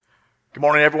Good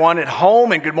morning, everyone at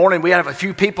home, and good morning. We have a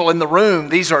few people in the room.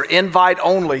 These are invite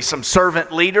only, some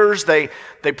servant leaders. They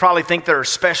probably think they're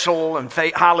special and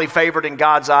highly favored in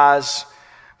God's eyes,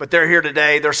 but they're here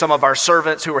today. They're some of our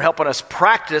servants who are helping us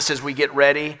practice as we get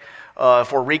ready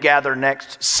for Regather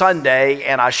next Sunday.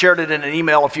 And I shared it in an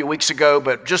email a few weeks ago,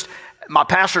 but just my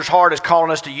pastor's heart is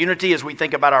calling us to unity as we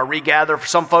think about our Regather. For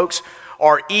some folks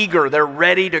are eager. They're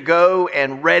ready to go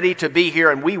and ready to be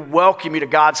here. And we welcome you to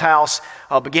God's house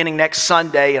beginning next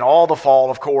Sunday and all the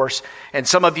fall, of course. And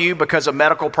some of you, because of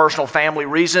medical, personal, family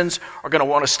reasons, are going to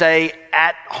want to stay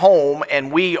at home.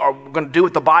 And we are going to do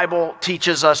what the Bible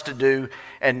teaches us to do.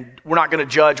 And we're not going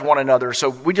to judge one another. So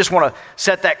we just want to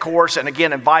set that course and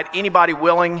again, invite anybody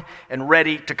willing and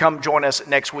ready to come join us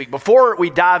next week. Before we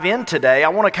dive in today, I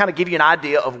want to kind of give you an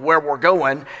idea of where we're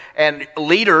going. And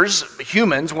leaders,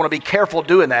 humans, want to be careful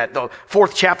doing that. The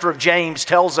 4th chapter of James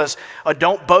tells us,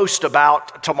 don't boast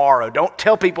about tomorrow. Don't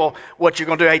tell people what you're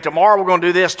going to do. Hey, tomorrow we're going to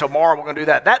do this. Tomorrow we're going to do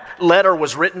that. That letter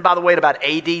was written, by the way, at about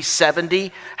AD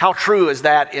 70. How true is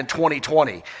that in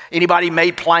 2020? Anybody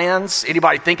made plans?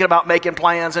 Anybody thinking about making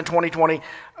plans in 2020?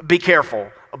 Be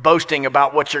careful boasting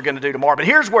about what you're going to do tomorrow. But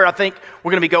here's where I think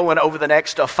we're going to be going over the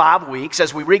next 5 weeks.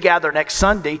 As we regather next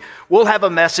Sunday, we'll have a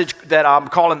message that I'm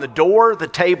calling The Door, the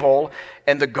Table,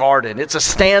 and the Garden. It's a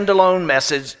standalone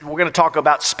message. We're going to talk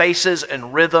about spaces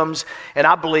and rhythms, and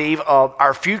I believe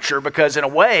our future, because in a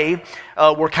way,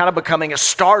 we're kind of becoming a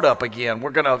startup again.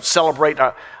 We're going to celebrate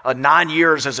 9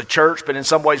 years as a church, but in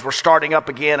some ways we're starting up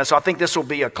again. And so I think this will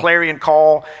be a clarion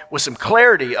call with some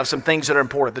clarity of some things that are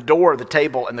important. The Door, the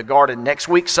Table, and the Garden next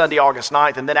week, Sunday, August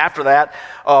 9th. And then after that,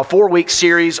 a 4-week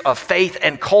series of faith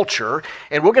and culture.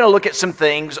 And we're going to look at some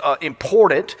things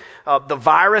important. The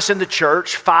virus in the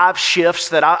church, 5 shifts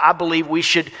that I believe we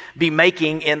should be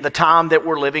making in the time that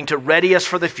we're living to ready us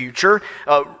for the future,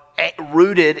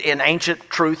 rooted in ancient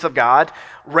truth of God.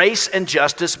 Race and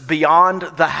justice beyond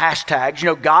the hashtags. You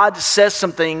know, God says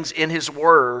some things in His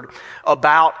Word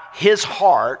about His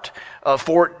heart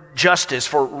for justice,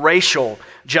 for racial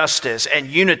justice and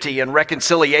unity and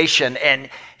reconciliation. And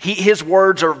His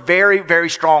words are very, very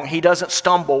strong. He doesn't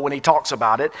stumble when He talks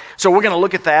about it. So we're going to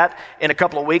look at that in a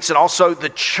couple of weeks. And also the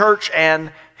church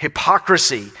and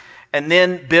hypocrisy, and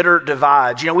then bitter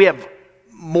divides. You know, we have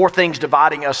more things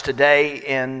dividing us today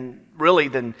really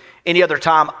than any other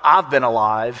time I've been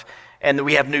alive. And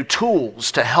we have new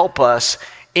tools to help us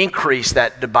increase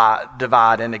that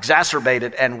divide and exacerbate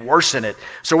it and worsen it.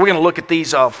 So we're going to look at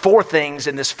these 4 things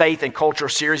in this faith and culture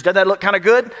series. Doesn't that look kind of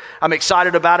good? I'm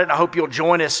excited about it, and I hope you'll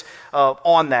join us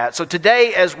on that. So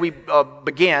today, as we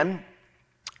begin,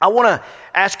 I want to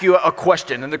ask you a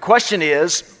question. And the question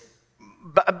is,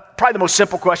 probably the most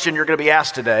simple question you're going to be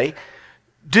asked today.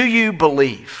 Do you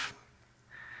believe?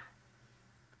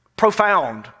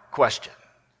 Profound question.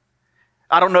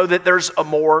 I don't know that there's a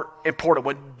more important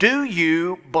one. Do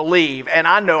you believe? And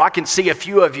I know I can see a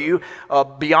few of you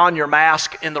beyond your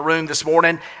mask in the room this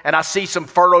morning, and I see some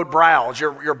furrowed brows.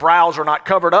 Your brows are not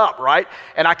covered up, right?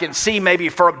 And I can see maybe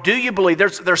do you believe?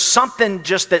 There's something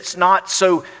just that's not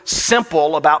so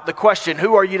simple about the question.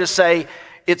 Who are you to say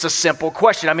it's a simple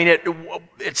question? I mean,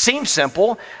 it seems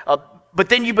simple, but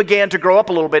then you began to grow up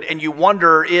a little bit, and you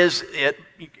wonder, is it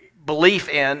belief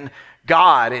in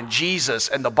God and Jesus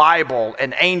and the Bible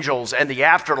and angels and the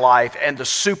afterlife and the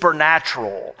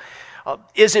supernatural?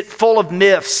 Is it full of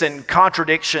myths and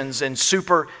contradictions and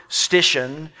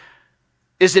superstition?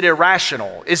 Is it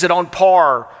irrational? Is it on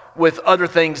par with other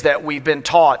things that we've been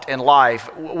taught in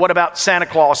life? What about Santa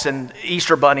Claus and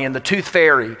Easter Bunny and the Tooth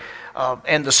Fairy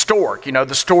and the stork? You know,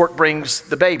 the stork brings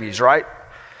the babies, right?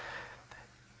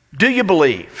 Do you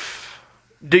believe?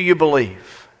 Do you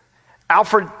believe?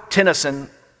 Alfred Tennyson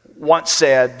once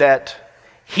said that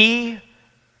he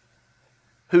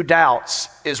who doubts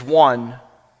is one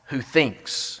who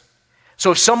thinks.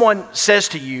 So if someone says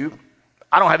to you,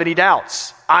 I don't have any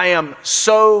doubts, I am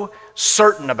so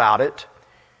certain about it,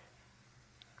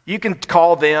 you can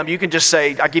call them, you can just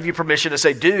say, I give you permission to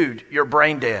say, dude, you're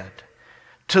brain dead.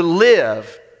 To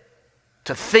live,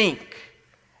 to think,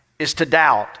 is to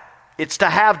doubt. It's to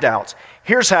have doubts.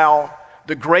 Here's how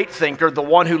the great thinker, the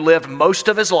one who lived most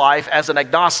of his life as an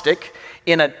agnostic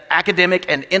in an academic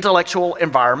and intellectual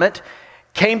environment,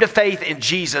 came to faith in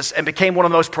Jesus and became one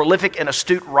of the most prolific and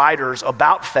astute writers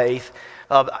about faith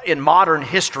in modern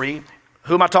history.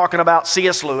 Who am I talking about?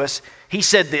 C.S. Lewis. He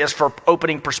said this for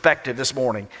opening perspective this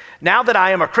morning. Now that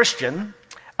I am a Christian,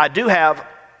 I do have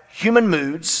human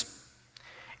moods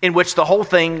in which the whole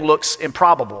thing looks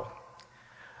improbable.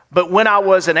 But when I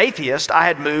was an atheist, I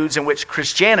had moods in which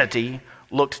Christianity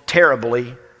looked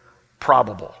terribly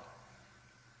probable.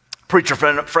 preacher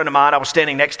friend of mine. I was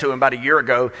standing next to him about a year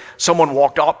ago. Someone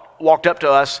walked up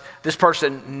to us. This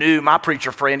person knew my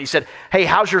preacher friend. He said, "Hey,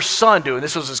 how's your son doing?"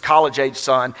 This was his college-age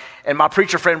son. And my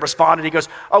preacher friend responded. He goes,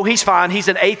 "Oh, he's fine. He's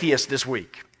an atheist this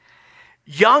week."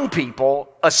 Young people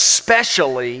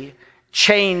especially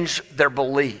change their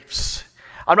beliefs.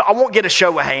 I won't get a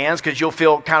show of hands because you'll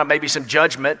feel kind of maybe some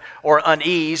judgment or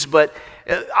unease, but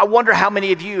I wonder how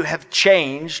many of you have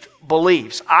changed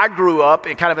beliefs. I grew up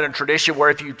in kind of in a tradition where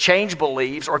if you change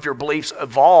beliefs or if your beliefs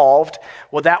evolved,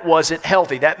 well, that wasn't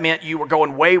healthy. That meant you were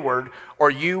going wayward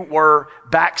or you were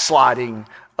backsliding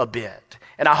a bit.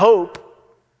 And I hope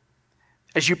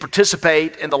as you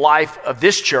participate in the life of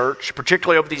this church,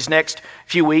 particularly over these next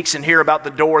few weeks and hear about the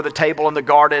door, the table, and the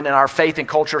garden and our faith and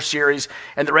culture series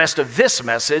and the rest of this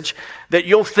message, that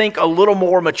you'll think a little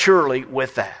more maturely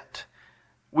with that.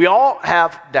 We all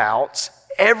have doubts.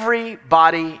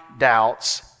 Everybody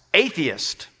doubts.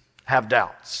 Atheists have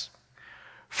doubts.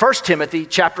 1 Timothy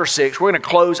chapter 6, we're going to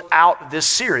close out this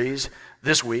series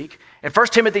this week. In 1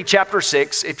 Timothy chapter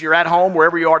 6, if you're at home,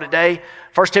 wherever you are today,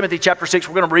 1 Timothy chapter 6,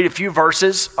 we're going to read a few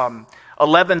verses,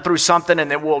 11 through something,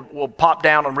 and then we'll pop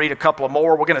down and read a couple of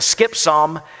more. We're going to skip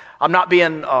some. I'm not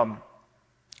being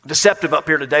deceptive up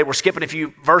here today. We're skipping a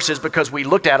few verses because we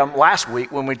looked at them last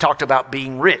week when we talked about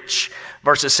being rich,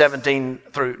 verses 17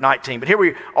 through 19. But here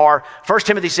we are, 1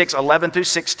 Timothy 6, 11 through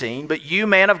 16. But you,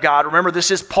 man of God, remember this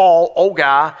is Paul, old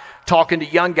guy, talking to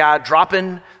young guy,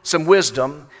 dropping some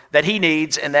wisdom that he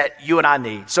needs and that you and I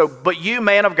need. So, but you,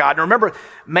 man of God, and remember,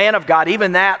 man of God,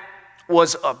 even that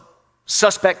was a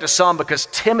suspect to some because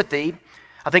Timothy,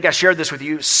 I think I shared this with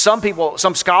you, some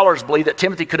scholars believe that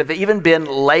Timothy could have even been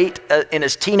late in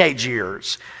his teenage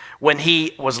years when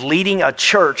he was leading a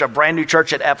church, a brand new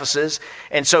church at Ephesus.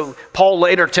 And so Paul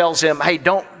later tells him, hey,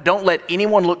 don't let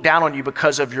anyone look down on you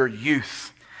because of your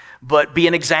youth, but be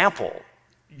an example.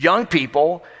 Young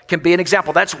people can be an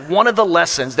example. That's one of the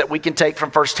lessons that we can take from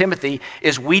 1 Timothy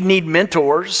is we need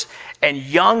mentors, and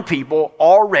young people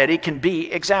already can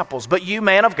be examples. But you,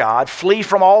 man of God, flee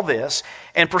from all this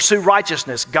and pursue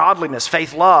righteousness, godliness,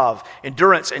 faith, love,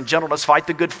 endurance, and gentleness. Fight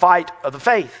the good fight of the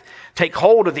faith. Take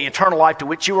hold of the eternal life to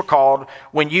which you were called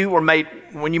when you made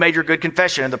your good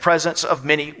confession in the presence of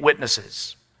many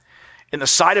witnesses. In the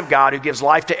sight of God who gives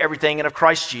life to everything and of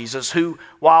Christ Jesus, who,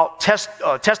 while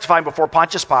testifying before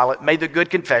Pontius Pilate, made the good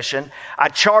confession, I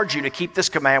charge you to keep this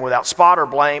command without spot or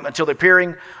blame until the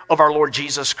appearing of our Lord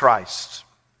Jesus Christ,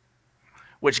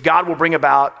 which God will bring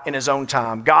about in his own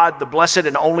time. God, the blessed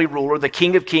and only ruler, the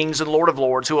King of kings and Lord of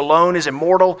lords, who alone is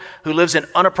immortal, who lives in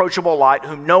unapproachable light,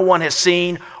 whom no one has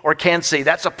seen or can see.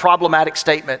 That's a problematic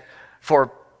statement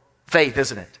for faith,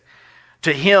 isn't it?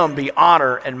 To him be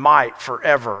honor and might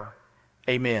forever.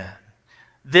 Amen.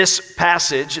 This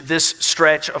passage, this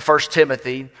stretch of 1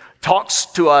 Timothy talks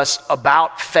to us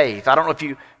about faith. I don't know if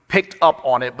you picked up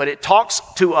on it, but it talks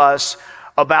to us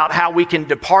about how we can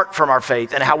depart from our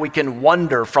faith and how we can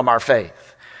wander from our faith.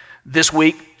 This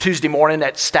week, Tuesday morning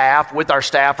with our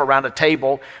staff around a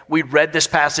table, we read this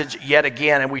passage yet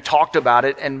again and we talked about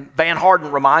it. And Van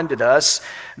Harden reminded us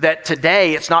that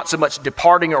today it's not so much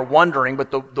departing or wandering,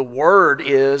 but the word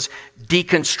is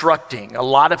deconstructing. A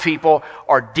lot of people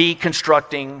are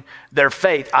deconstructing their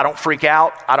faith. I don't freak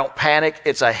out. I don't panic.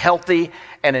 It's a healthy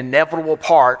and inevitable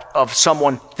part of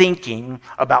someone thinking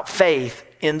about faith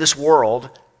in this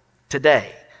world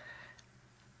today.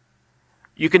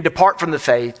 You can depart from the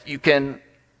faith. You can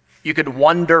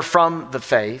wander from the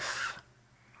faith.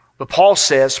 But Paul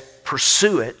says,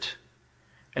 pursue it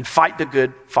and fight the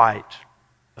good fight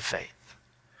of faith.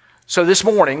 So this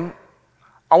morning,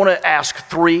 I want to ask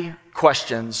 3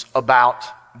 questions about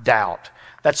doubt.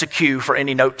 That's a cue for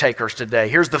any note takers today.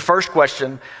 Here's the first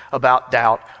question about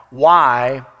doubt.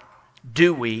 Why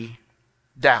do we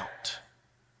doubt?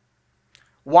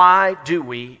 Why do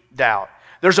we doubt?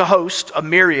 There's a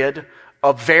myriad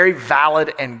of very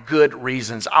valid and good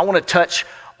reasons. I want to touch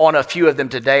on a few of them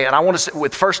today, and I want to say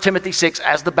with 1 Timothy 6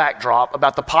 as the backdrop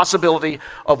about the possibility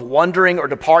of wandering or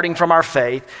departing from our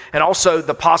faith, and also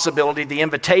the possibility, the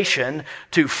invitation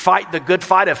to fight the good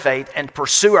fight of faith and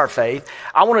pursue our faith.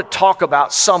 I want to talk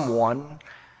about someone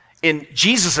in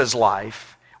Jesus'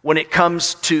 life when it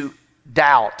comes to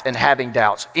doubt and having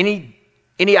doubts. Any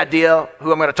idea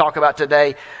who I'm going to talk about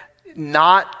today?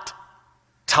 Not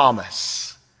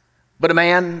Thomas, but a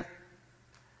man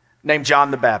named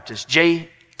John the Baptist,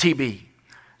 JTB.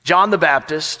 John the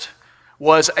Baptist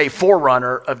was a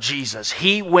forerunner of Jesus.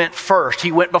 He went first.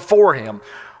 He went before him.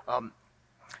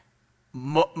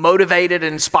 motivated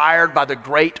and inspired by the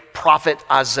great prophet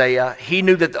Isaiah. He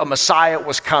knew that a Messiah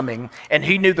was coming, and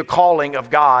he knew the calling of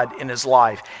God in his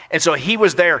life. And so he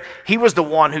was there. He was the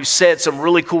one who said some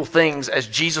really cool things as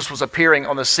Jesus was appearing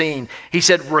on the scene. He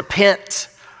said, repent,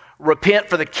 repent,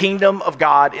 for the kingdom of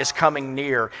God is coming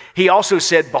near. He also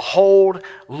said, behold,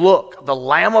 look, the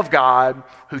Lamb of God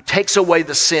who takes away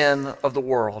the sin of the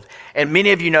world. And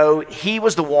many of you know he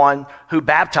was the one who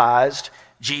baptized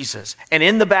Jesus. And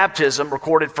in the baptism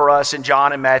recorded for us in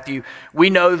John and Matthew,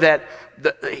 we know that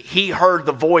he heard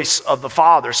the voice of the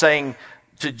Father saying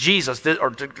to Jesus, or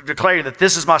to declare that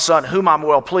this is my Son whom I'm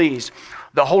well pleased.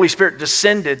 The Holy Spirit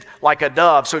descended like a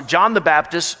dove. So John the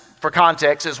Baptist, for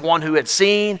context, is one who had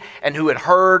seen and who had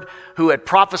heard, who had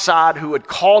prophesied, who had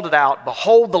called it out.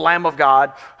 Behold the Lamb of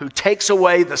God who takes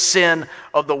away the sin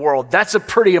of the world. That's a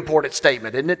pretty important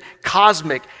statement, isn't it?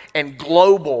 Cosmic and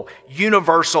global,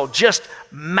 universal, just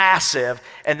massive.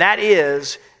 And that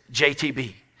is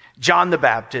JTB, John the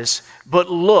Baptist. But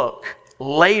look,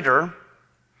 later,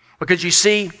 because you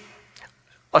see,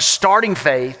 a starting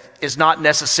faith is not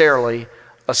necessarily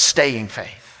a staying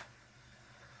faith.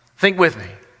 Think with me.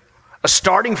 A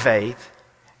starting faith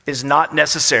is not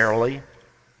necessarily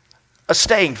a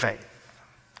staying faith.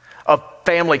 A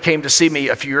family came to see me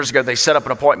a few years ago. They set up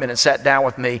an appointment and sat down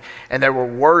with me, and they were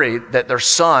worried that their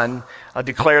son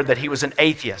declared that he was an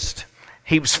atheist.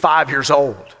 He was 5 years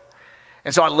old.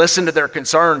 And so I listened to their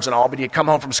concerns and all, but he'd come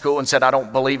home from school and said, I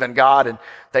don't believe in God, and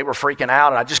they were freaking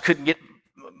out, and I just couldn't get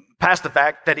past the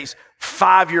fact that he's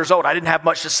 5 years old. I didn't have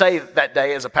much to say that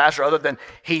day as a pastor other than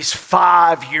he's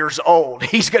 5 years old.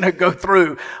 He's going to go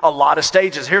through a lot of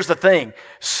stages. Here's the thing.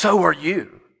 So are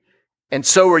you. And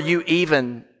so are you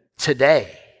even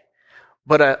today.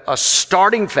 But a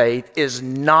starting faith is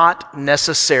not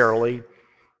necessarily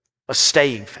a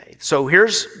staying faith. So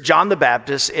here's John the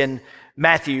Baptist in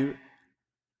Matthew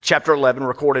chapter 11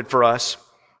 recorded for us,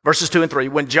 verses 2 and 3.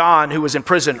 When John, who was in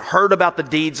prison, heard about the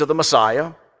deeds of the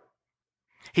Messiah,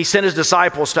 he sent his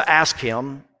disciples to ask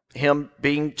him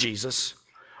being Jesus,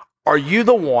 are you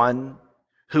the one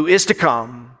who is to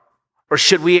come, or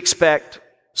should we expect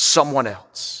someone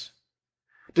else?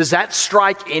 Does that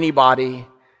strike anybody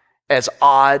as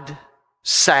odd,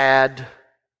 sad,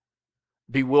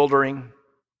 bewildering?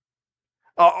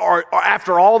 Or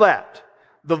after all that,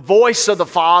 the voice of the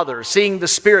Father, seeing the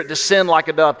Spirit descend like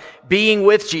a dove, being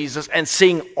with Jesus and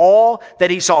seeing all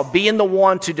that he saw, being the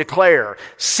one to declare,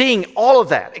 seeing all of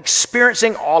that,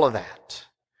 experiencing all of that.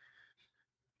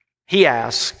 He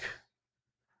asked,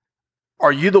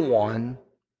 are you the one,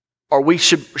 or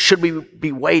should we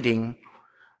be waiting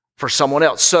for someone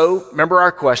else? So remember,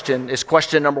 our question is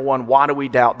question number one, why do we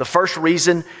doubt? The first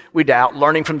reason we doubt,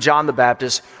 learning from John the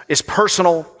Baptist, is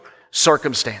personal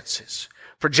circumstances.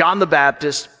 For John the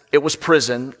Baptist, it was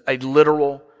prison, a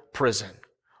literal prison.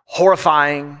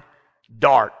 Horrifying,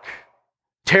 dark,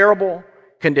 terrible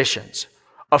conditions.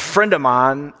 A friend of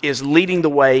mine is leading the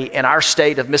way in our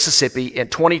state of Mississippi in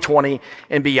 2020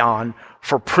 and beyond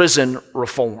for prison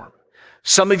reform.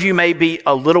 Some of you may be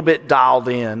a little bit dialed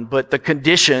in, but the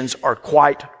conditions are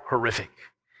quite horrific.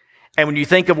 And when you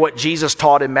think of what Jesus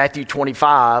taught in Matthew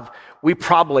 25, we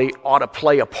probably ought to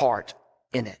play a part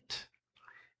in it.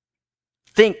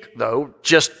 Think, though,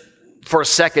 just for a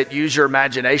second, use your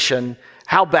imagination,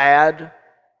 how bad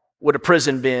would a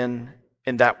prison been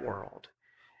in that world?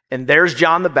 And there's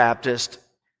John the Baptist,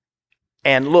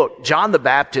 and look, John the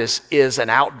Baptist is an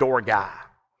outdoor guy.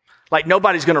 Like,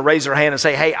 nobody's going to raise their hand and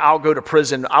say, hey, I'll go to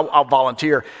prison, I'll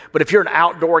volunteer. But if you're an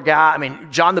outdoor guy, I mean,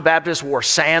 John the Baptist wore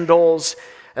sandals,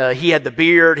 he had the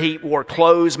beard, he wore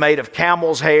clothes made of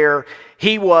camel's hair.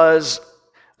 He was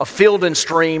a field and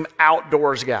stream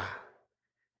outdoors guy.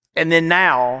 And then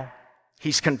now,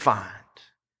 he's confined.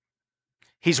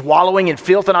 He's wallowing in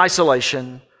filth and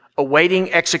isolation,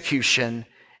 awaiting execution,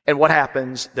 and what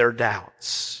happens? There are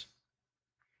doubts.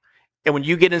 And when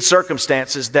you get in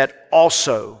circumstances that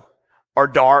also are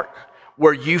dark,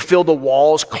 where you feel the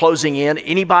walls closing in,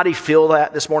 anybody feel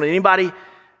that this morning? Anybody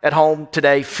at home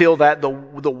today feel that? The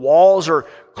walls are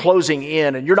closing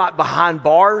in, and you're not behind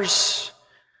bars,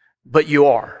 but you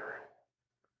are.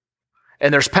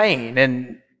 And there's pain,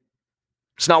 and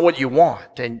it's not what you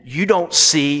want, and you don't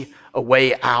see a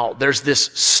way out. There's this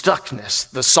stuckness.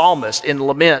 The psalmist in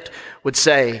lament would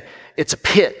say, it's a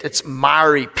pit, it's a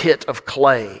miry pit of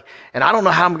clay, and I don't know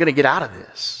how I'm going to get out of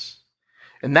this.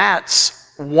 And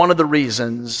that's one of the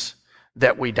reasons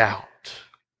that we doubt.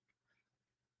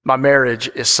 My marriage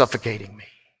is suffocating me.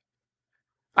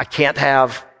 I can't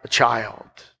have a child.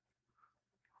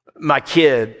 My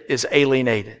kid is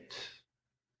alienated.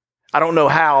 I don't know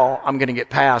how I'm going to get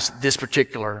past this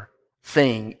particular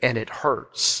thing and it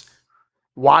hurts.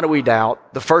 Why do we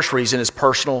doubt? The first reason is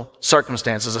personal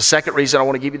circumstances. The second reason I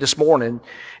want to give you this morning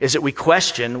is that we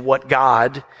question what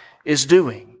God is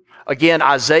doing. Again,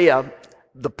 Isaiah,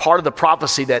 the part of the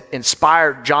prophecy that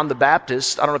inspired John the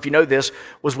Baptist, I don't know if you know this,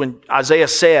 was when Isaiah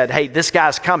said, hey, this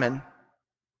guy's coming,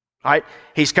 right?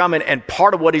 He's coming, and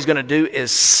part of what he's going to do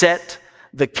is set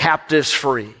the captives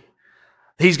free.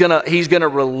 He's going to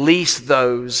release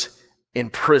those in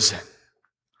prison.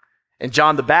 And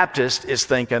John the Baptist is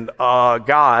thinking,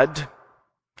 God,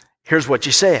 here's what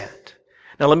you said.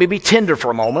 Now let me be tender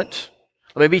for a moment.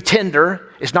 Let me be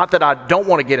tender. It's not that I don't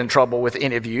want to get in trouble with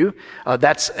any of you.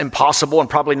 That's impossible and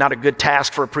probably not a good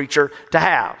task for a preacher to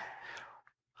have.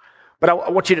 But I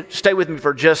want you to stay with me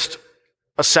for just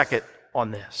a second on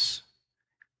this.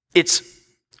 It's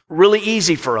really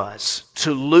easy for us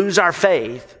to lose our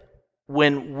faith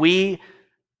when we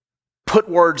put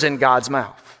words in God's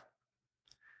mouth.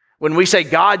 When we say,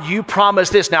 God, you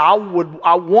promised this. Now,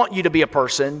 I want you to be a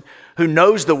person who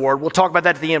knows the word. We'll talk about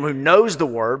that at the end, who knows the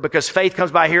word, because faith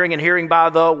comes by hearing and hearing by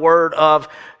the word of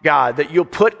God. That you'll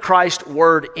put Christ's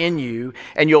word in you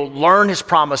and you'll learn his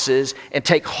promises and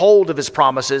take hold of his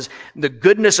promises. The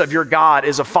goodness of your God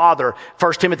is a father.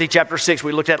 1 Timothy chapter 6,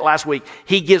 we looked at last week.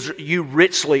 He gives you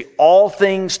richly all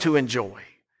things to enjoy.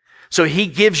 So he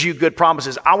gives you good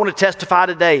promises. I want to testify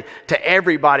today to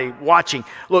everybody watching.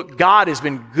 Look, God has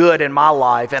been good in my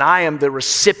life, and I am the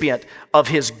recipient of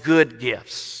his good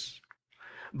gifts.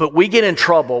 But we get in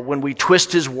trouble when we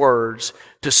twist his words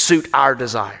to suit our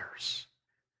desires.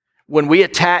 When we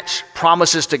attach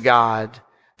promises to God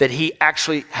that he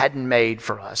actually hadn't made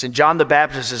for us. And John the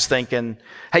Baptist is thinking,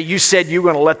 hey, you said you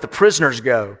were going to let the prisoners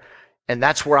go, and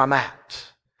that's where I'm at.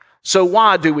 So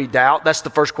why do we doubt? That's the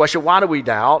first question. Why do we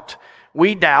doubt?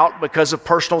 We doubt because of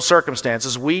personal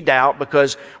circumstances. We doubt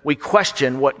because we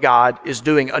question what God is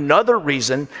doing. Another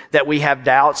reason that we have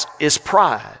doubts is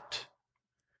pride.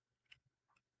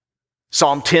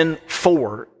 Psalm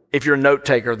 10:4, if you're a note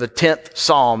taker, the 10th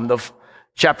Psalm,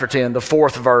 chapter 10, the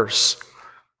 4th verse.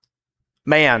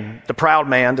 Man, the proud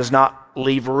man does not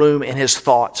leave room in his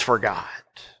thoughts for God.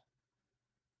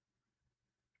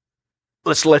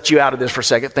 Let's let you out of this for a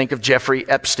second. Think of Jeffrey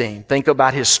Epstein. Think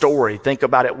about his story. Think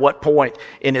about at what point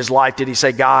in his life did he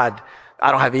say, God,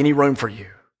 I don't have any room for you.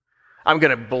 I'm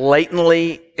going to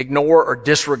blatantly ignore or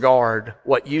disregard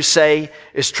what you say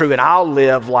is true, and I'll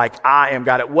live like I am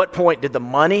God. At what point did the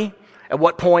money, at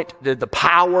what point did the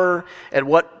power, at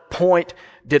what point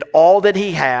did all that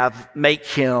he have make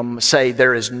him say,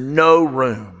 there is no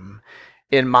room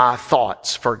in my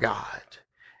thoughts for God,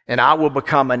 and I will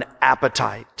become an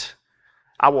appetite.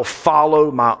 I will follow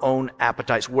my own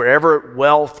appetites wherever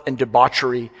wealth and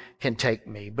debauchery can take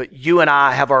me. But you and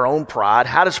I have our own pride.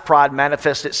 How does pride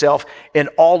manifest itself in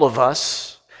all of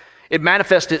us? It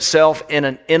manifests itself in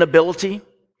an inability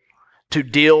to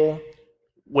deal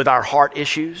with our heart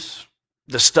issues,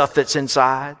 the stuff that's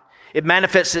inside. It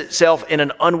manifests itself in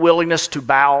an unwillingness to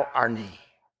bow our knee.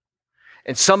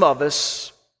 And some of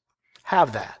us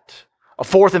have that. A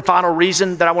fourth and final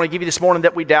reason that I want to give you this morning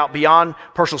that we doubt beyond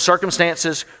personal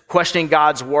circumstances, questioning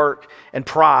God's work, and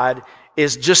pride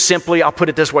is just simply, I'll put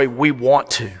it this way, we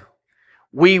want to.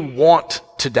 We want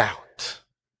to doubt.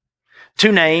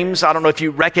 Two names, I don't know if you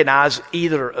recognize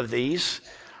either of these.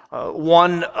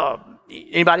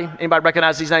 Anybody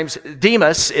recognize these names?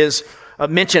 Demas is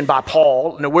mentioned by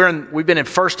Paul. Now we've been in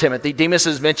 1 Timothy. Demas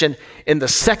is mentioned in the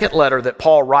second letter that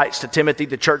Paul writes to Timothy,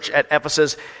 the church at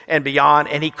Ephesus and beyond.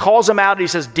 And he calls him out and he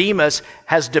says, Demas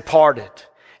has departed.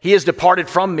 He has departed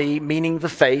from me, meaning the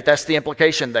faith. That's the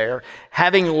implication there.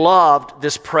 Having loved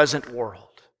this present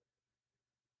world.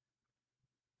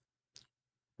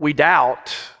 We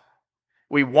doubt,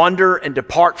 we wonder and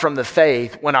depart from the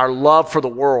faith when our love for the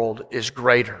world is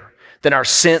greater than our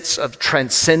sense of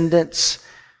transcendence,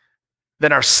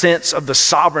 than our sense of the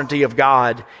sovereignty of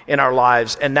God in our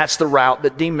lives. And that's the route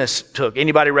that Demas took.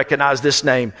 Anybody recognize this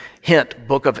name? Hint,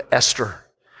 Book of Esther.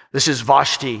 This is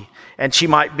Vashti, and she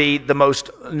might be the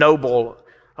most noble,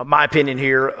 of my opinion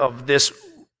here, of this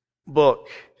book.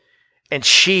 And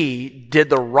she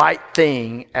did the right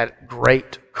thing at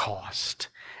great cost,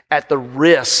 at the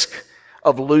risk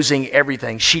of losing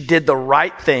everything. She did the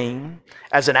right thing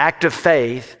as an act of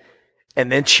faith,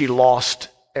 and then she lost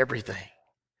everything.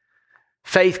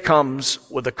 Faith comes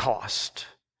with a cost.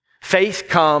 Faith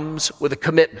comes with a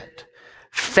commitment.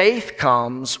 Faith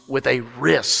comes with a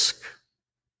risk.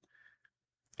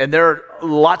 And there are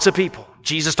lots of people.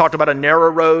 Jesus talked about a narrow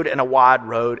road and a wide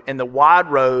road. And the wide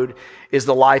road is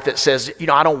the life that says,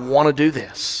 I don't want to do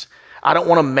this. I don't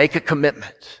want to make a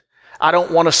commitment. I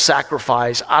don't want to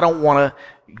sacrifice. I don't want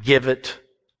to give it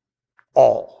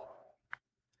all.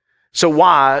 So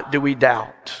why do we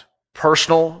doubt?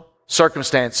 Personal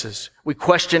circumstances. We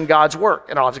question God's work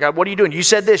in our lives. God, what are you doing? You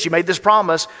said this, you made this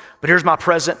promise, but here's my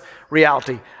present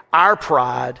reality. Our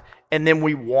pride, and then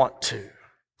we want to.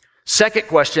 Second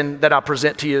question that I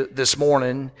present to you this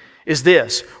morning is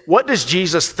this. What does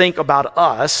Jesus think about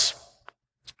us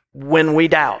when we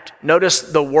doubt? Notice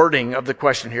the wording of the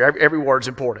question here. Every word's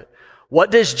important.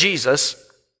 What does Jesus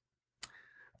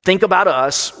think about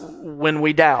us when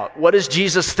we doubt? What does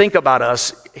Jesus think about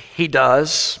us? He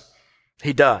does.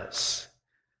 He does.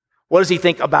 What does he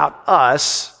think about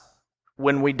us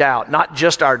when we doubt? Not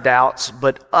just our doubts,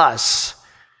 but us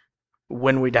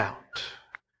when we doubt.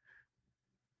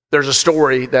 There's a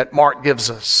story that Mark gives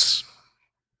us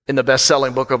in the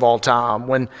best-selling book of all time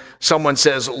when someone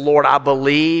says, Lord, I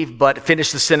believe, but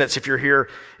finish the sentence if you're here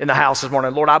in the house this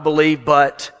morning. Lord, I believe,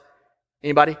 but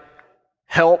anybody?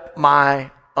 Help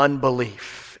my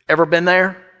unbelief. Ever been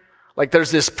there? Like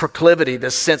there's this proclivity,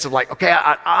 this sense of like, okay,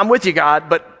 I'm with you, God,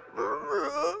 but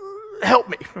help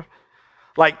me.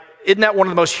 Like, isn't that one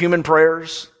of the most human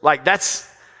prayers? Like that's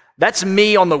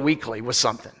me on the weekly with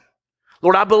something.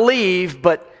 Lord, I believe,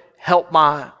 but help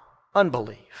my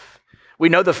unbelief. We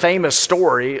know the famous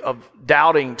story of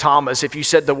doubting Thomas. If you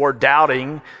said the word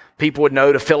doubting, people would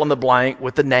know to fill in the blank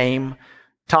with the name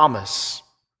Thomas.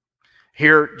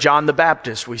 Here, John the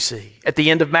Baptist we see. At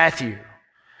the end of Matthew,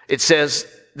 it says,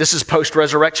 this is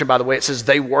post-resurrection, by the way. It says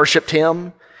they worshiped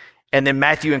him. And then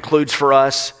Matthew includes for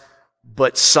us,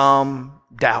 but some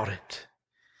doubted.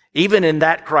 Even in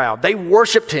that crowd, they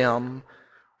worshiped him,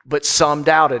 but some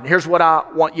doubted. Here's what I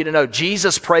want you to know.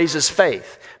 Jesus praises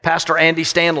faith. Pastor Andy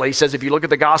Stanley says if you look at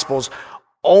the Gospels,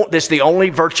 this is the only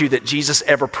virtue that Jesus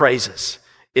ever praises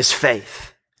is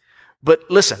faith. But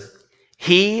listen,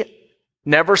 Jesus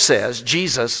never says,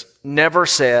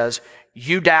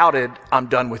 you doubted, I'm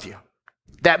done with you.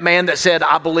 That man that said,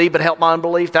 I believe, but help my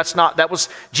unbelief,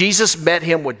 Jesus met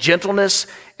him with gentleness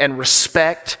and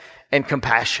respect and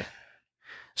compassion.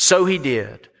 So he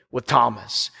did with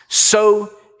Thomas.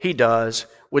 So he does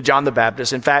with John the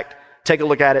Baptist. In fact, take a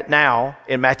look at it now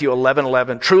in Matthew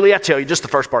 11:11. Truly I tell you, just the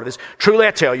first part of this, truly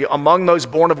I tell you, among those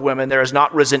born of women, there has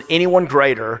not risen anyone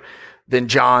greater than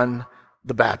John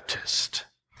the Baptist.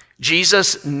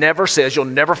 Jesus never says, you'll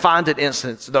never find an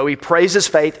instance, though he praises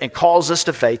faith and calls us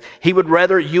to faith, he would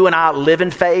rather you and I live in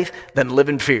faith than live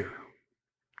in fear.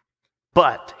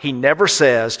 But he never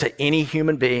says to any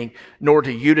human being, nor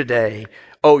to you today,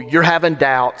 oh, you're having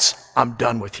doubts, I'm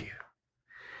done with you.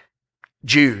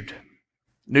 Jude,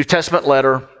 New Testament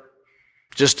letter,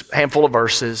 just a handful of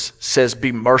verses, says,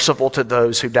 be merciful to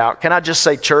those who doubt. Can I just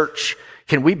say, church,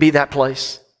 can we be that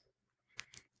place?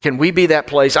 Can we be that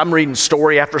place? I'm reading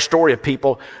story after story of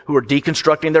people who are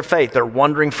deconstructing their faith. They're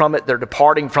wandering from it. They're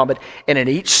departing from it. And in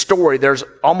each story, there's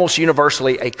almost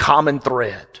universally a common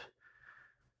thread.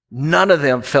 None of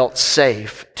them felt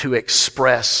safe to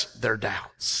express their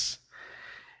doubts.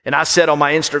 And I said on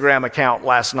my Instagram account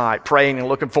last night, praying and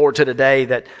looking forward to today,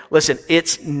 that, listen,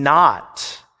 it's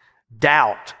not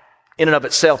doubt in and of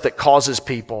itself that causes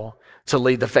people to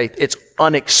leave the faith. It's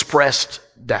unexpressed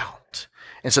doubt.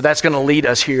 And so that's going to lead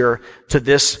us here to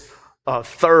this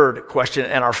third question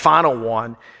and our final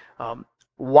one.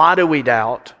 Why do we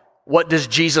doubt? What does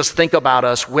Jesus think about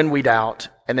us when we doubt?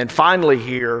 And then finally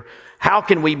here, how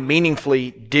can we meaningfully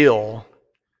deal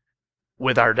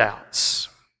with our doubts?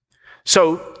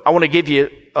 So I want to give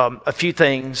you a few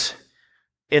things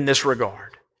in this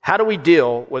regard. How do we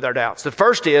deal with our doubts? The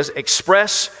first is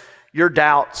express your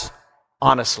doubts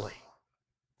honestly.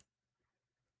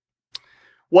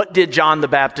 What did John the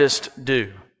Baptist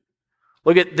do?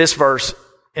 Look at this verse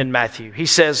in Matthew. He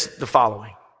says the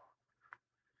following.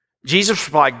 Jesus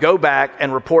replied, go back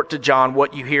and report to John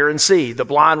what you hear and see. The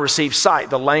blind receive sight,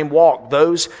 the lame walk,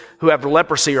 those who have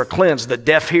leprosy are cleansed, the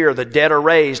deaf hear, the dead are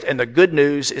raised, and the good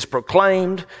news is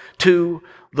proclaimed to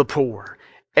the poor.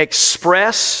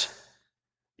 Express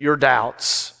your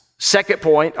doubts. Second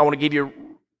point I want to give you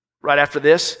right after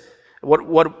this,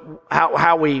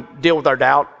 how we deal with our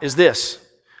doubt is this.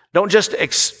 Don't just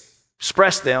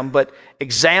express them, but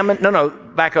examine.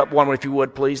 Back up one if you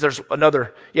would, please. There's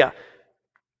another,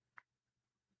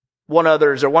 one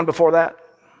other. Is there one before that?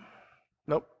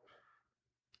 Nope.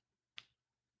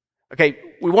 Okay,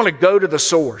 we want to go to the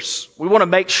source. We want to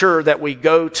make sure that we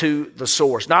go to the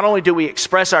source. Not only do we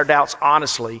express our doubts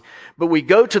honestly, but we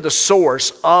go to the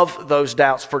source of those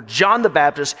doubts. For John the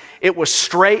Baptist, it was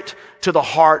straight to the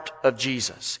heart of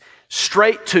Jesus.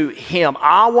 Straight to him.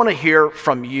 I want to hear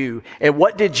from you. And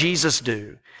what did Jesus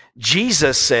do?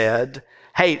 Jesus said,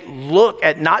 hey, look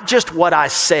at not just what I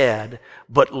said,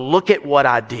 but look at what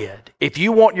I did. If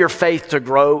you want your faith to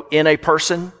grow in a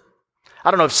person, I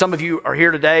don't know if some of you are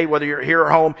here today, whether you're here or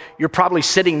home, you're probably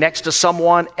sitting next to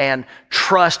someone, and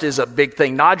trust is a big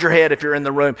thing. Nod your head if you're in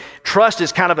the room. Trust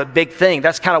is kind of a big thing.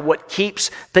 That's kind of what keeps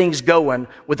things going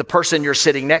with the person you're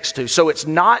sitting next to. So it's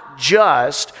not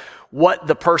just what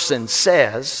the person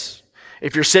says.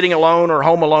 If you're sitting alone or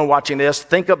home alone watching this,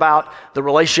 think about the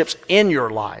relationships in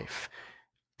your life.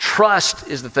 Trust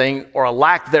is the thing, or a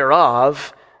lack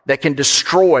thereof, that can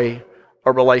destroy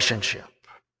a relationship.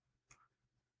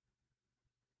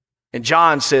 And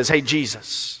John says, hey,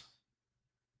 Jesus,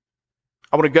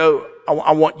 I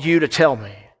want you to tell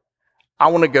me. I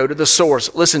want to go to the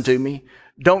source. Listen to me.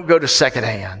 Don't go to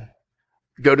secondhand.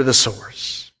 Go to the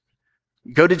source.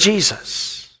 Go to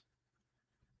Jesus.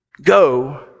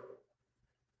 Go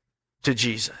to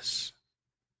Jesus.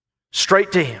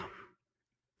 Straight to him.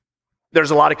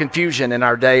 There's a lot of confusion in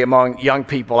our day among young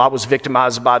people. I was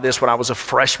victimized by this when I was a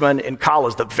freshman in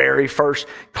college. The very first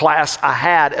class I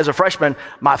had as a freshman,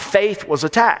 my faith was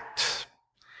attacked.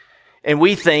 And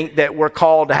we think that we're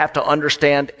called to have to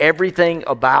understand everything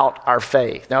about our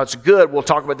faith. Now, it's good. We'll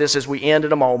talk about this as we end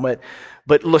in a moment.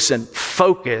 But listen,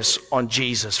 focus on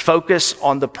Jesus. Focus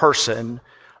on the person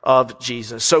of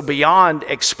Jesus. So beyond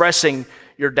expressing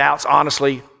your doubts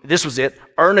honestly, this was it,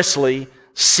 earnestly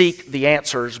seek the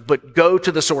answers, but go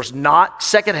to the source, not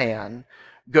secondhand.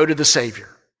 Go to the Savior.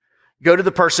 Go to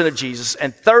the person of Jesus.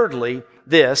 And thirdly,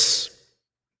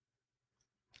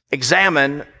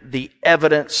 examine the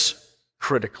evidence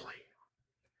critically.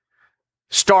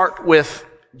 Start with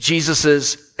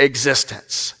Jesus'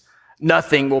 existence.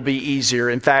 Nothing will be easier.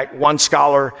 In fact, one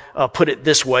scholar put it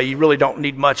this way. You really don't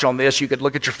need much on this. You could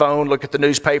look at your phone, look at the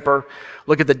newspaper,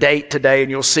 look at the date today, and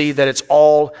you'll see that it's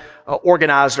all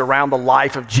organized around the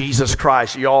life of Jesus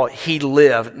Christ. Y'all, he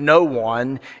lived. No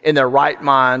one in their right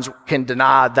minds can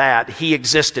deny that. He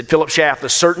existed. Philip Schaff, the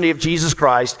certainty of Jesus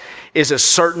Christ is as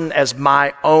certain as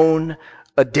my own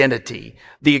identity.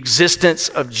 The existence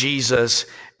of Jesus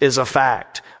is a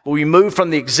fact. But we move from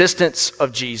the existence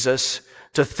of Jesus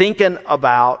to thinking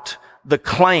about the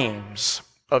claims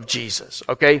of Jesus,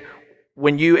 okay?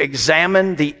 When you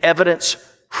examine the evidence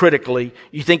critically,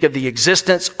 you think of the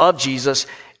existence of Jesus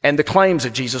and the claims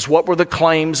of Jesus. What were the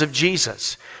claims of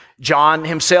Jesus? John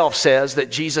himself says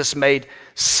that Jesus made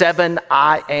 7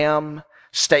 I am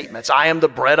statements. I am the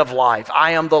bread of life.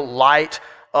 I am the light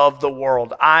of the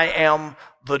world. I am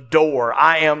the door.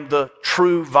 I am the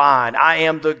true vine. I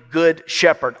am the good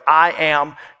shepherd. I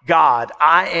am God.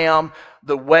 I am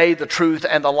the way, the truth,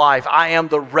 and the life. I am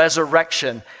the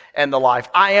resurrection and the life.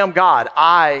 I am God.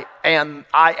 I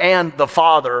and the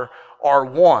Father are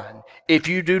one. If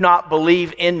you do not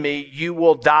believe in me, you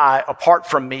will die apart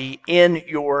from me in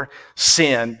your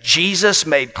sin. Jesus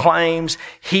made claims.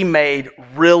 He made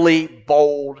really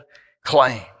bold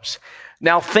claims.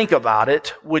 Now think about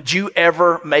it. Would you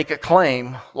ever make a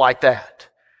claim like that?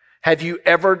 Have you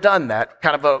ever done that?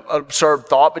 Kind of an absurd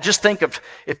thought, but just think of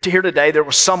if here today there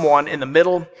was someone in the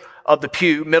middle of the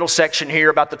pew, middle section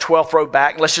here, about the 12th row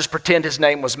back. Let's just pretend his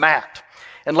name was Matt.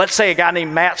 And let's say a guy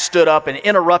named Matt stood up and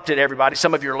interrupted everybody.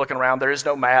 Some of you are looking around. There is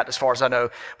no Matt as far as I know.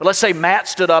 But let's say Matt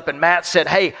stood up and Matt said,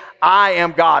 hey, I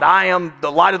am God. I am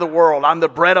the light of the world. I'm the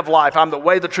bread of life. I'm the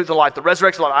way, the truth, and the life, the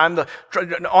resurrection of life. I'm the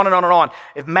on and on and on.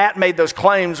 If Matt made those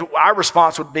claims, our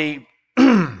response would be,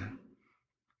 no,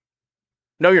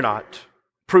 you're not.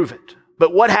 Prove it.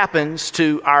 But what happens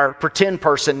to our pretend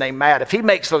person named Matt? If he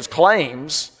makes those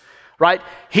claims, right,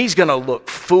 he's going to look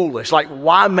foolish. Like,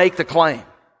 why make the claim?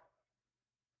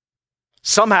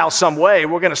 Somehow, some way,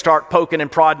 we're going to start poking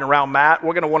and prodding around Matt.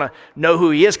 We're going to want to know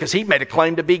who he is because he made a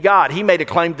claim to be God. He made a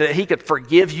claim that he could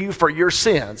forgive you for your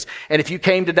sins. And if you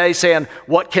came today saying,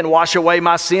 what can wash away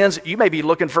my sins? You may be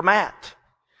looking for Matt.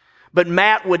 But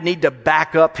Matt would need to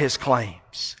back up his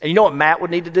claims. And you know what Matt would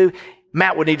need to do?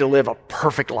 Matt would need to live a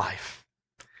perfect life.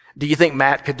 Do you think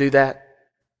Matt could do that?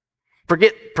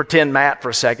 Forget pretend Matt for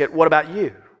a second. What about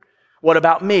you? What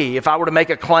about me? If I were to make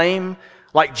a claim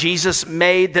like Jesus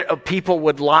made, that people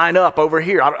would line up over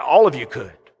here. All of you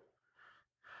could.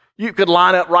 You could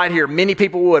line up right here. Many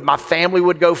people would. My family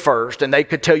would go first, and they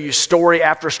could tell you story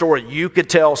after story. You could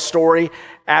tell story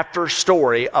after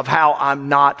story of how I'm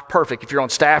not perfect. If you're on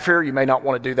staff here, you may not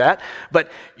want to do that.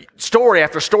 But story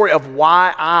after story of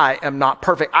why I am not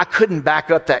perfect. I couldn't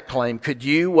back up that claim. Could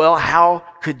you? Well, how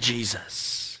could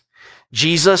Jesus?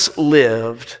 Jesus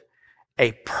lived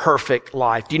a perfect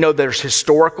life. Do you know there's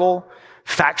historical,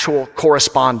 factual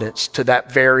correspondence to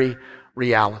that very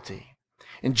reality?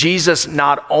 And Jesus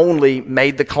not only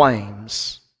made the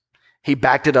claims, He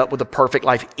backed it up with a perfect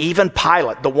life. Even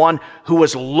Pilate, the one who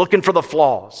was looking for the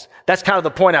flaws. That's kind of the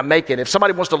point I'm making. If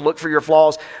somebody wants to look for your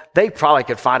flaws, they probably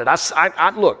could find it. I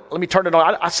look, let me turn it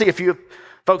on. I see a few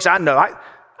folks I know.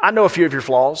 I know a few of your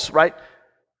flaws, right?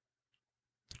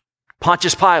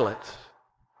 Pontius Pilate,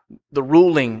 the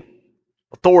ruling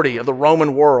authority of the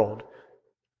Roman world,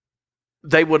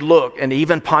 they would look, and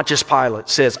even Pontius Pilate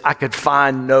says, I could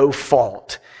find no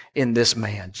fault in this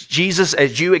man. Jesus,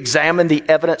 as you examine the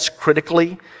evidence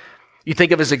critically, you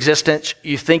think of his existence,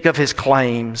 you think of his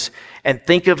claims, and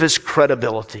think of his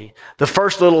credibility. The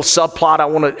first little subplot I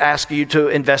want to ask you to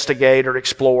investigate or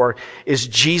explore is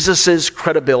Jesus's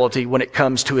credibility when it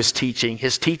comes to his teaching.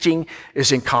 His teaching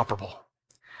is incomparable.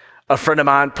 A friend of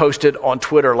mine posted on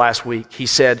Twitter last week. He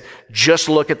said, just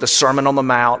look at the Sermon on the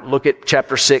Mount. Look at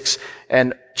chapter 6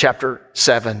 and chapter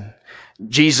 7.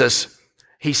 Jesus,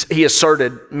 he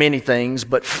asserted many things,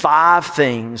 but 5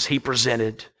 things he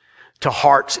presented to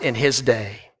hearts in his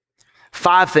day.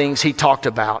 5 things he talked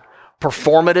about: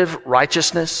 performative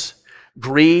righteousness,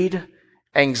 greed,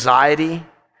 anxiety,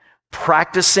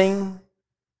 practicing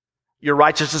your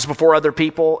righteousness before other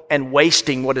people, and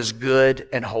wasting what is good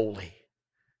and holy.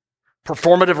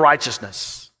 Performative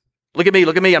righteousness. Look at me,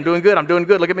 I'm doing good,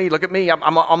 look at me, I'm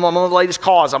on the latest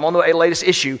cause, I'm on the latest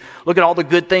issue. Look at all the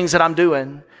good things that I'm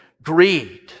doing.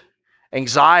 Greed,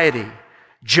 anxiety,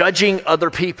 judging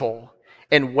other people,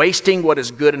 and wasting what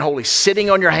is good and holy. Sitting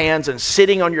on your hands and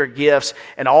sitting on your gifts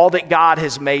and all that God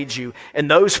has made you. And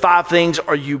those 5 things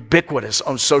are ubiquitous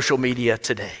on social media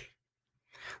today.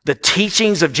 The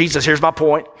teachings of Jesus, here's my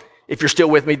point. If you're still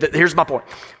with me, here's my point.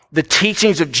 The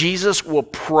teachings of Jesus will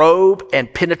probe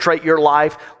and penetrate your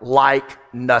life like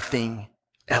nothing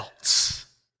else.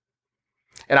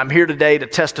 And I'm here today to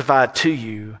testify to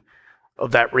you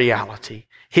of that reality.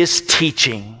 His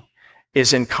teaching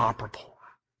is incomparable.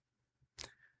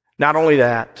 Not only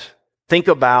that, think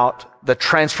about the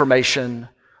transformation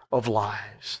of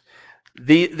lives.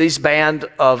 These band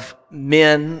of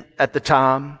men at the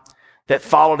time that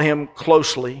followed him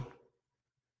closely,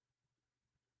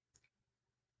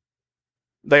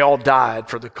 they all died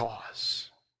for the cause.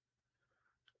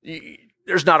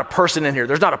 There's not a person in here.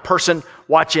 There's not a person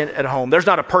watching at home. There's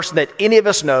not a person that any of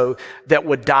us know that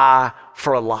would die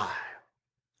for a lie.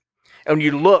 And when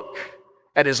you look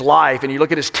at his life and you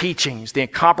look at his teachings, the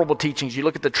incomparable teachings, you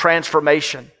look at the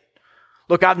transformation.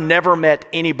 Look, I've never met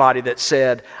anybody that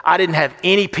said, I didn't have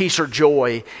any peace or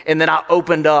joy, and then I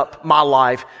opened up my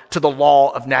life to the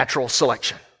law of natural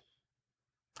selection.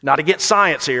 Not against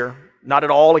science here. Not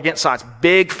at all against science.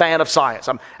 Big fan of science.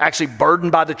 I'm actually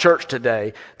burdened by the church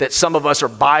today that some of us are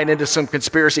buying into some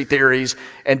conspiracy theories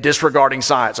and disregarding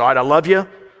science. All right, I love you.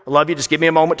 Just give me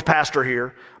a moment to pastor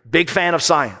here. Big fan of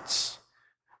science.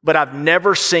 But I've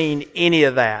never seen any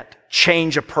of that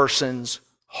change a person's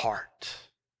heart.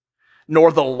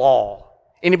 Nor the law.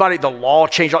 Anybody, the law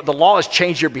has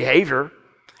changed your behavior.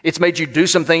 It's made you do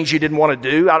some things you didn't want to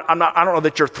do. I don't know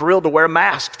that you're thrilled to wear a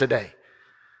mask today.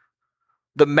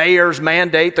 The mayor's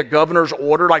mandate, the governor's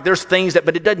order, there's things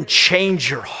but it doesn't change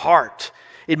your heart.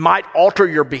 It might alter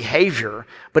your behavior,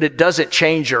 but it doesn't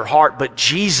change your heart. But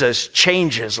Jesus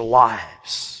changes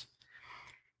lives.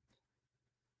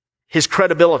 His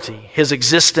credibility, his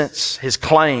existence, his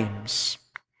claims,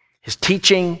 his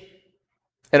teaching,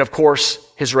 and of course,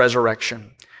 his resurrection.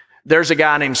 There's a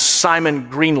guy named Simon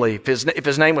Greenleaf. If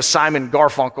his name was Simon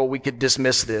Garfunkel, we could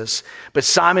dismiss this. But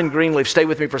Simon Greenleaf, stay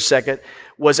with me for a second,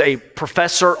 was a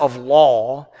professor of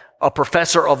law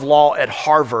at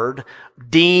Harvard,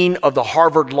 dean of the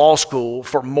Harvard Law School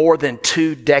for more than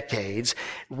 2 decades,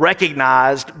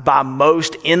 recognized by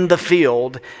most in the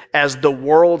field as the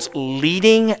world's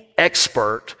leading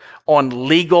expert on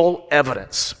legal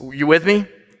evidence. You with me?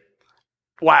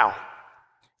 Wow.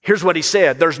 Here's what he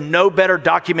said. There's no better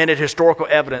documented historical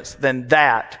evidence than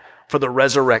that for the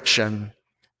resurrection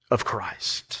of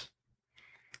Christ.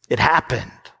 It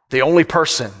happened. The only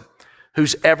person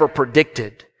who's ever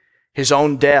predicted his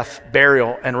own death,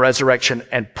 burial, and resurrection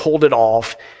and pulled it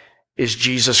off is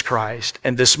Jesus Christ.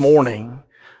 And this morning,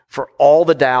 for all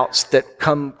the doubts that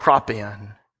crop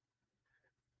in,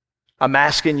 I'm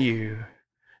asking you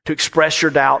to express your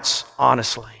doubts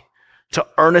honestly, to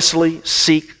earnestly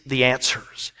seek the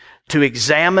answers, to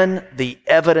examine the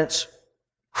evidence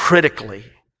critically,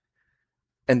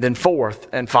 and then fourth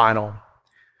and final,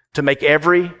 to make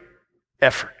every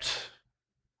effort.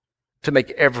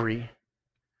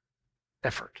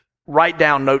 Write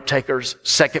down, note takers,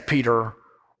 2 Peter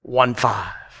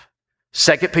 1:5.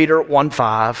 2 Peter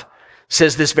 1:5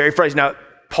 says this very phrase. Now,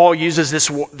 Paul uses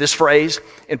this phrase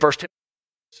in 1 Timothy.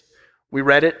 We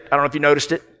read it. I don't know if you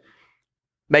noticed it.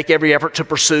 Make every effort to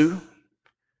pursue.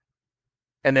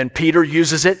 And then Peter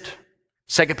uses it.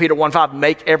 2 Peter 1:5,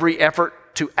 make every effort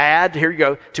to add, here you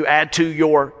go, to add to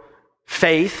your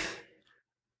faith,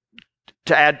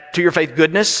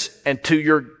 goodness, and to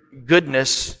your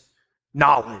goodness,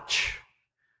 knowledge.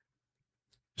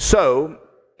 So,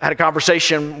 I had a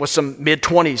conversation with some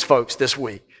mid-20s folks this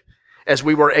week as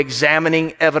we were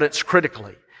examining evidence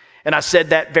critically. And I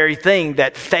said that very thing,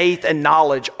 that faith and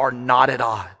knowledge are not at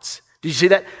odds. Do you see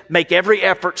that? Make every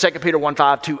effort, 2 Peter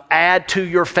 1:5, to add to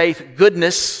your faith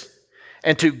goodness,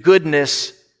 and to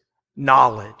goodness,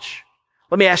 knowledge.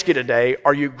 Let me ask you today,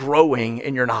 are you growing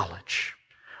in your knowledge?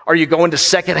 Are you going to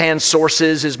secondhand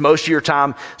sources? Is most of your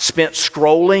time spent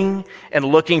scrolling and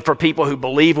looking for people who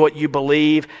believe what you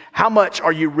believe? How much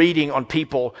are you reading on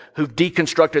people who've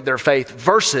deconstructed their faith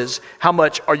versus how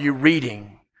much are you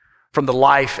reading from the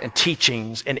life and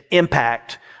teachings and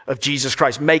impact of Jesus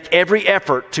Christ? Make every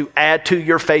effort to add to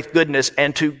your faith goodness,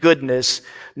 and to goodness,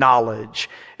 knowledge.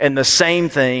 And the same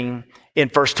thing in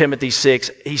 1 Timothy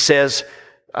 6, he says,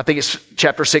 I think it's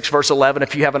chapter 6, verse 11.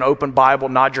 If you have an open Bible,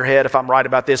 nod your head if I'm right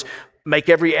about this. Make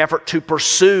every effort to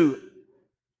pursue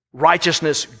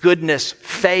righteousness, goodness,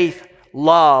 faith,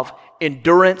 love,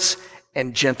 endurance,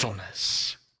 and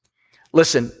gentleness.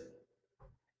 Listen,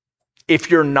 if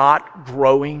you're not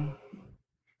growing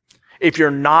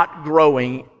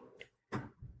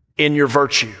in your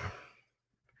virtue,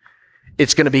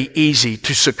 it's going to be easy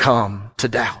to succumb to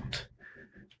doubt.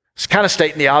 It's kind of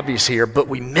stating the obvious here, but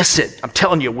we miss it. I'm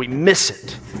telling you, we miss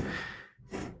it.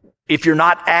 If you're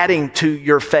not adding to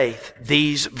your faith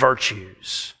these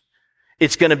virtues,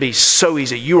 it's going to be so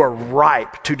easy. You are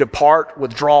ripe to depart,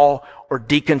 withdraw, or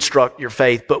deconstruct your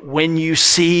faith. But when you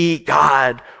see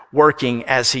God working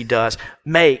as he does,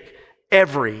 make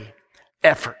every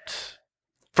effort.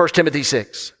 1 Timothy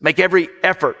 6. Make every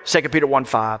effort. 2 Peter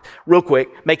 1:5. Real quick.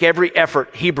 Make every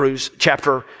effort. Hebrews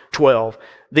chapter 12.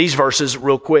 These verses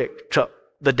real quick to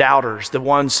the doubters, the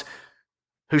ones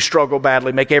who struggle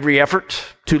badly. Make every effort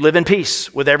to live in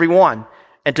peace with everyone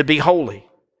and to be holy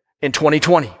in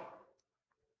 2020.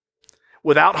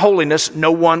 Without holiness,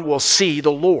 no one will see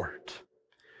the Lord.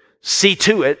 See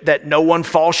to it that no one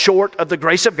falls short of the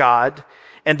grace of God,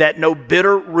 and that no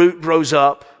bitter root grows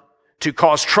up to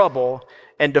cause trouble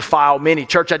and defile many.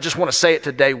 Church, I just want to say it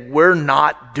today. We're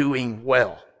not doing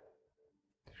well.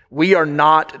 We are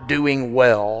not doing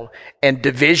well, and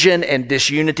division and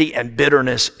disunity and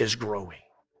bitterness is growing.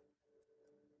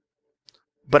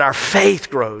 But our faith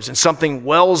grows, and something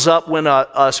wells up in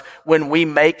us when we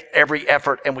make every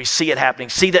effort and we see it happening.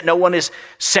 See that no one is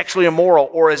sexually immoral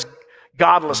or is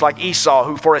godless like Esau,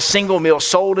 who for a single meal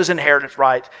sold his inheritance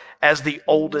right as the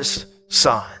oldest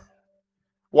son.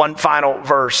 One final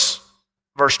verse,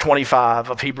 verse 25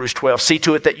 of Hebrews 12. See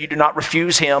to it that you do not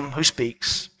refuse him who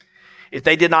speaks. If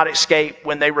they did not escape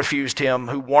when they refused him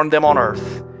who warned them on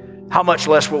earth, how much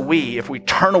less will we if we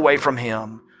turn away from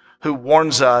him who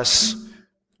warns us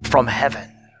from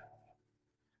heaven?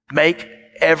 Make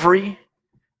every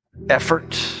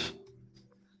effort.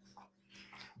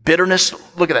 Bitterness,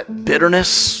 look at that.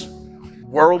 Bitterness,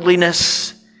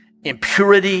 worldliness,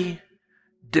 impurity,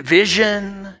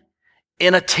 division,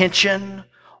 inattention,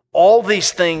 all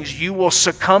these things, you will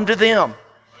succumb to them.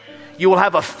 You will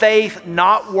have a faith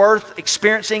not worth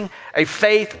experiencing, a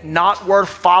faith not worth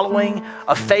following,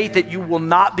 a faith that you will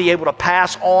not be able to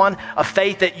pass on, a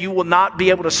faith that you will not be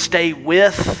able to stay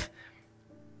with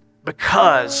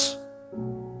because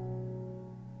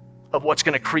of what's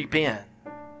going to creep in.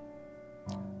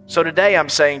 So today I'm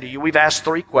saying to you, we've asked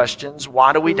 3 questions.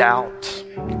 Why do we doubt?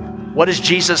 What does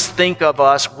Jesus think of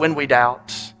us when we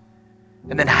doubt?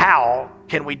 And then how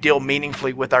can we deal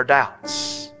meaningfully with our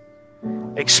doubts?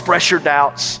 Express your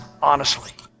doubts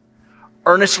honestly.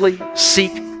 Earnestly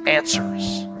seek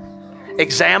answers.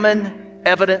 Examine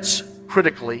evidence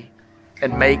critically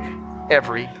and make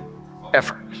every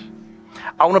effort.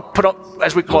 I want to put up,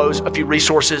 as we close, a few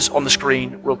resources on the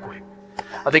screen real quick.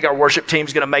 I think our worship team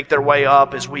is going to make their way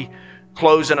up as we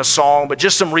close in a song, but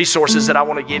just some resources that I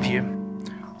want to give you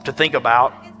to think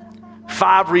about.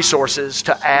 5 resources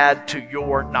to add to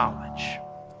your knowledge.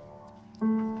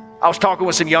 I was talking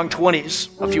with some young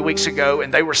 20s a few weeks ago,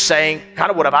 and they were saying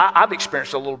kind of what I've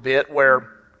experienced a little bit, where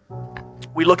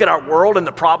we look at our world and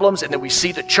the problems, and then we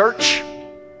see the church,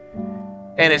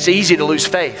 and it's easy to lose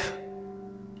faith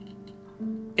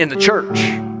in the church.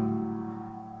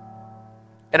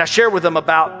 And I share with them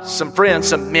about some friends,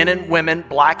 some men and women,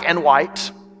 black and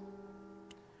white.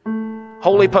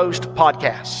 Holy Post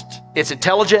podcast. It's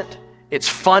intelligent, it's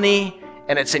funny,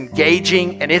 and it's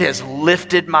engaging, and it has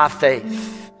lifted my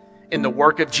faith in the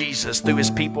work of Jesus through his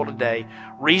people today.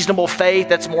 Reasonable faith,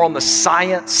 that's more on the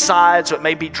science side, so it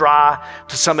may be dry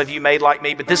to some of you, made like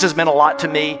me, but this has meant a lot to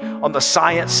me on the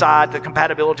science side, the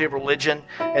compatibility of religion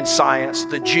and science.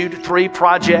 The Jude 3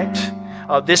 Project,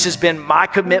 this has been my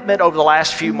commitment over the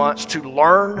last few months to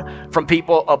learn from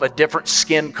people of a different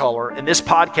skin color. And this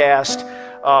podcast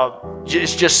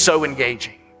is just so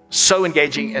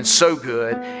engaging and so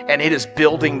good, and it is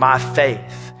building my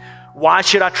faith. Why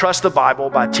Should I Trust the Bible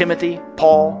by Timothy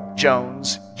Paul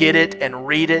Jones. Get it and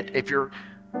read it if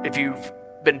you've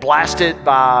been blasted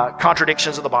by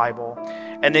contradictions of the Bible.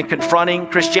 And then Confronting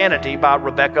Christianity by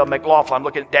Rebecca McLaughlin. I'm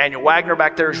looking at Daniel Wagner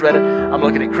back there who's read it. I'm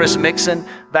looking at Chris Mixon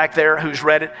back there who's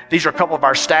read it. These are a couple of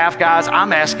our staff guys.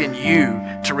 I'm asking you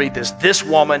to read this. This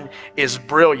woman is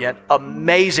brilliant,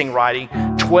 amazing writing.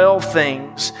 12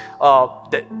 things,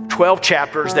 12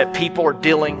 chapters that people are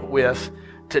dealing with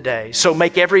today. So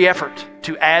make every effort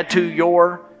to add to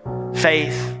your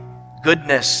faith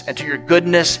goodness, and to your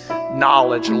goodness,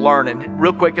 knowledge, learning.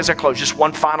 Real quick as I close, just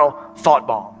one final thought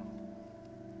bomb.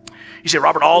 You say,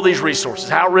 Robert, all these resources,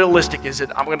 how realistic is it?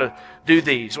 I'm going to do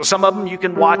these. Well, some of them you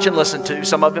can watch and listen to.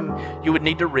 Some of them you would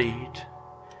need to read.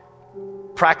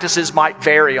 Practices might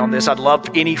vary on this. I'd love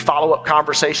any follow-up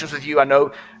conversations with you. I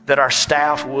know that our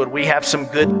staff would. We have some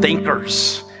good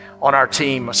thinkers on our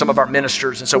team, some of our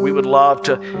ministers, and so we would love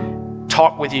to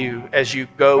talk with you as you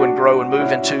go and grow and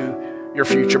move into your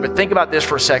future. But think about this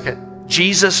for a second.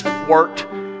 Jesus worked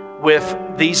with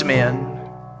these men,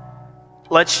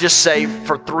 let's just say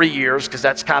for 3 years, because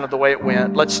that's kind of the way it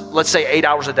went. Let's say 8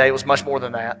 hours a day. It was much more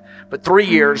than that. But 3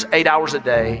 years, 8 hours a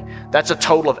day, that's a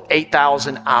total of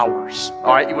 8,000 hours.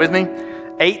 All right, you with me?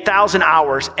 8,000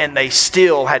 hours, and they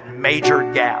still had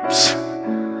major gaps.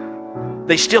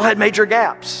 They still had major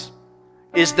gaps.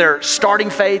 Is their starting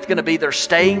faith going to be their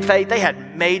staying faith? They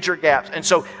had major gaps. And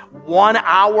so 1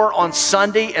 hour on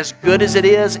Sunday, as good as it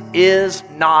is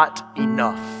not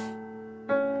enough.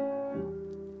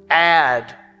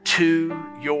 Add to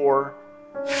your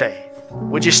faith.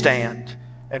 Would you stand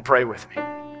and pray with me?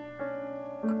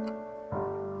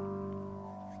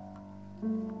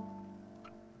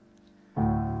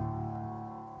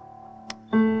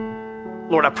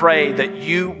 Lord, I pray that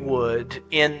you would,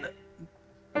 in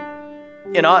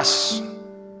us,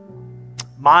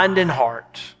 mind and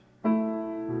heart,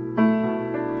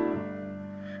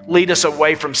 lead us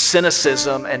away from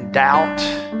cynicism and doubt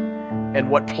and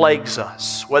what plagues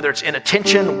us, whether it's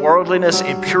inattention, worldliness,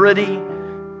 impurity,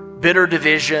 bitter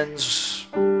divisions,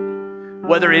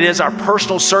 whether it is our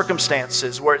personal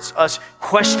circumstances, where it's us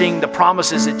questioning the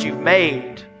promises that you've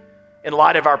made in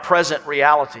light of our present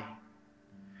reality.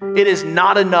 It is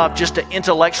not enough just to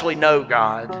intellectually know,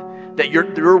 God, that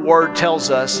your word tells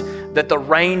us that the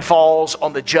rain falls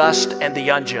on the just and the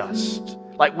unjust.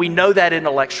 Like, we know that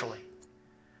intellectually.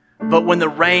 But when the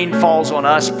rain falls on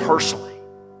us personally,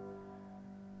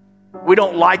 we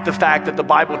don't like the fact that the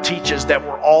Bible teaches that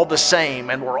we're all the same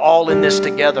and we're all in this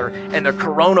together, and the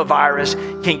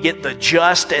coronavirus can get the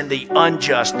just and the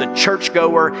unjust, the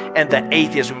churchgoer and the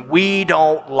atheist. We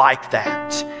don't like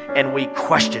that, and we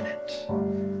question it.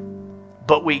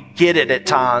 But we get it at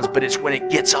times, but it's when it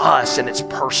gets us and it's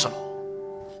personal.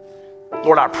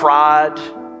 Lord, our pride,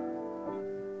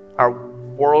 our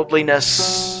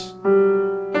worldliness,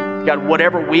 God,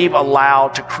 whatever we've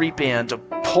allowed to creep in to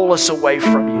pull us away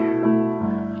from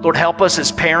you. Lord, help us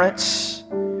as parents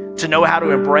to know how to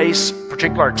embrace,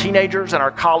 particularly our teenagers and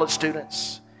our college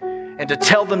students, and to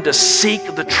tell them to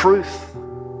seek the truth,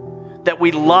 that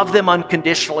we love them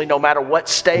unconditionally no matter what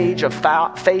stage of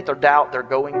faith or doubt they're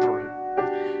going through.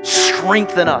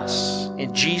 Strengthen us.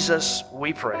 In Jesus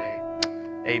we pray.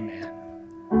 Amen.